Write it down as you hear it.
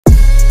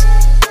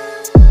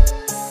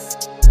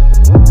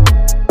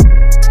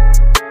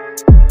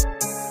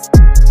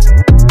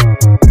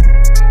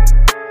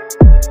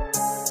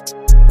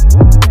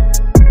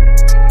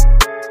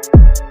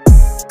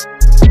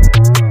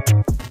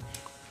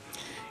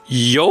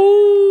Yo,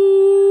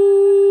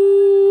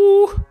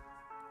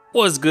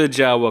 what's good,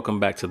 y'all? Welcome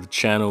back to the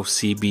channel.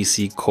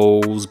 CBC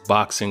Cole's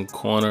Boxing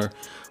Corner.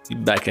 We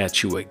back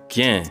at you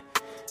again.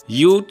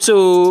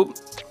 YouTube,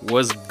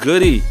 what's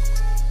goody?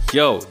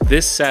 Yo,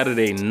 this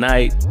Saturday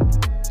night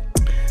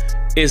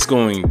is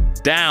going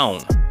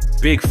down.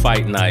 Big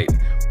fight night.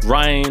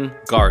 Ryan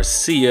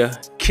Garcia,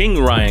 King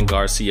Ryan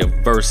Garcia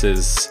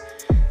versus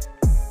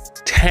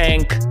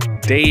Tank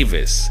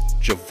Davis.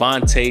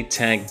 Gervonta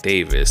Tank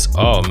Davis.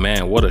 Oh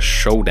man, what a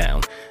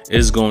showdown.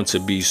 It's going to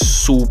be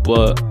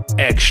super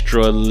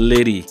extra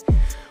litty.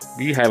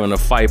 We having a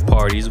fight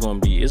party. It's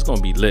gonna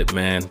be lit,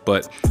 man.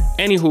 But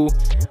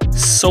anywho,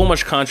 so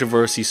much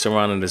controversy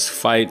surrounding this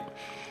fight.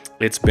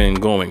 It's been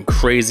going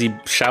crazy.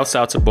 Shouts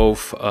out to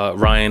both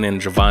Ryan and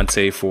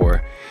Gervonta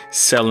for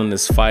selling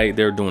this fight.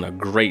 They're doing a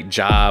great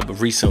job.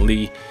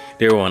 Recently,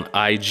 they were on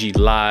IG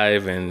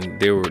Live and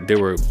they were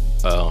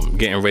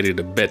getting ready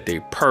to bet their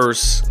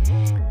purse.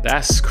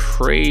 That's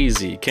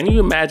crazy. Can you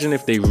imagine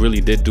if they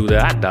really did do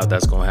that? I doubt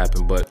that's gonna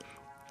happen, but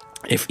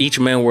if each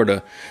man were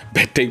to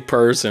bet their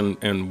purse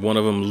and one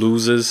of them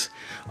loses,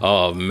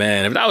 oh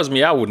man, if that was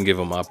me, I wouldn't give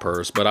him my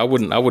purse, but I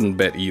wouldn't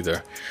bet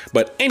either.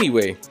 But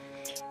anyway,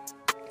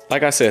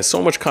 like I said,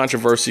 so much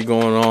controversy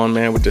going on,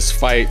 man, with this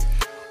fight.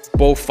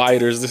 Both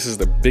fighters, this is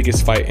the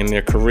biggest fight in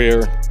their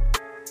career.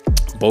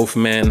 Both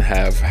men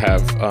have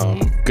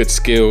good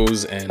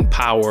skills and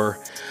power.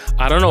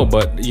 I don't know,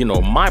 but you know,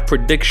 my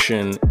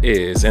prediction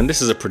is, and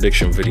this is a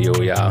prediction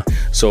video, y'all.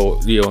 So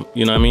you know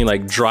what I mean?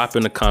 Like, drop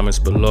in the comments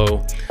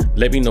below.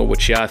 Let me know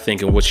what y'all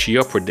think and what's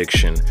your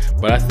prediction.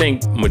 But I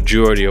think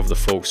majority of the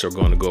folks are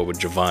going to go with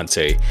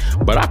Gervonta.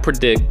 But I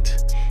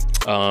predict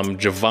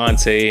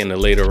Gervonta in the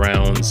later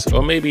rounds,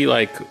 or maybe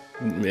like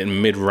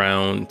in mid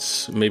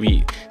rounds,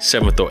 maybe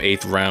 7th or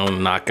 8th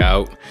round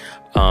knockout.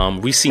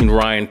 We've seen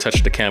Ryan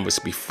touch the canvas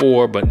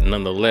before, but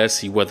nonetheless,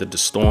 he weathered the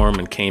storm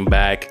and came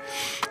back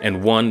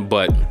and won.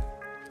 But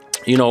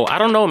you know, I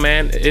don't know,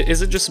 man.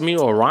 Is it just me,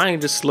 or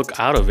Ryan just look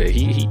out of it?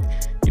 He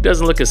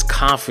doesn't look as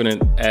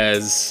confident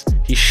as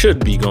he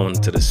should be going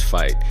into this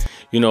fight.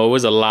 You know, it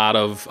was a lot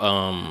of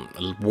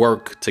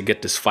work to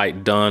get this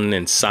fight done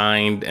and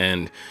signed,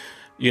 and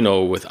you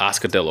know, with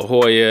Oscar De La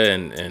Hoya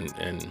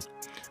and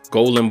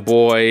Golden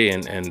Boy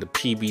and the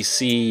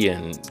PBC,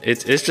 and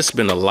it's just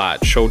been a lot.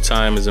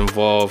 Showtime is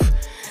involved.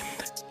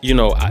 You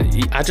know,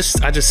 I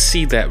just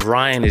see that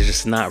Ryan is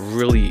just not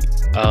really,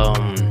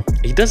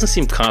 he doesn't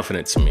seem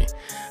confident to me.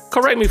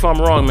 Correct me if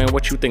I'm wrong, man.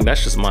 What you think?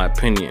 That's just my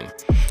opinion.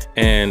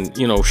 And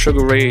you know,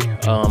 Sugar Ray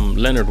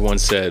Leonard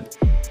once said,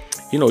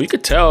 you know, you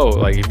could tell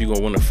like if you're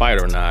gonna win a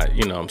fight or not,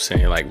 you know what I'm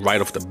saying, like right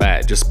off the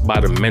bat, just by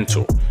the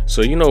mental.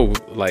 So, you know,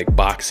 like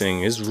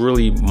boxing is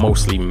really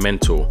mostly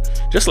mental,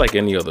 just like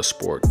any other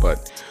sport.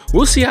 But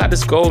we'll see how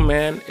this goes,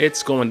 man.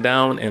 It's going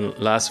down in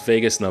Las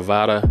Vegas,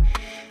 Nevada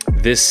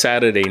this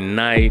Saturday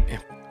night.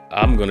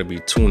 I'm gonna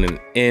be tuning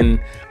in.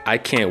 I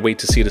can't wait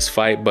to see this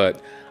fight,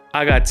 but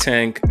I got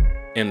Tank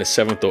in the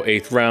 7th or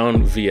 8th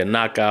round via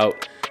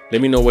knockout.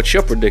 Let me know what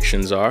your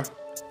predictions are,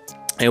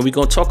 and we're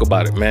gonna talk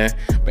about it, man.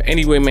 But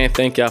anyway, man,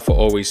 thank y'all for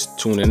always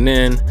tuning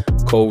in.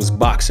 Cole's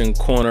Boxing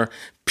Corner.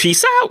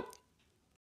 Peace out.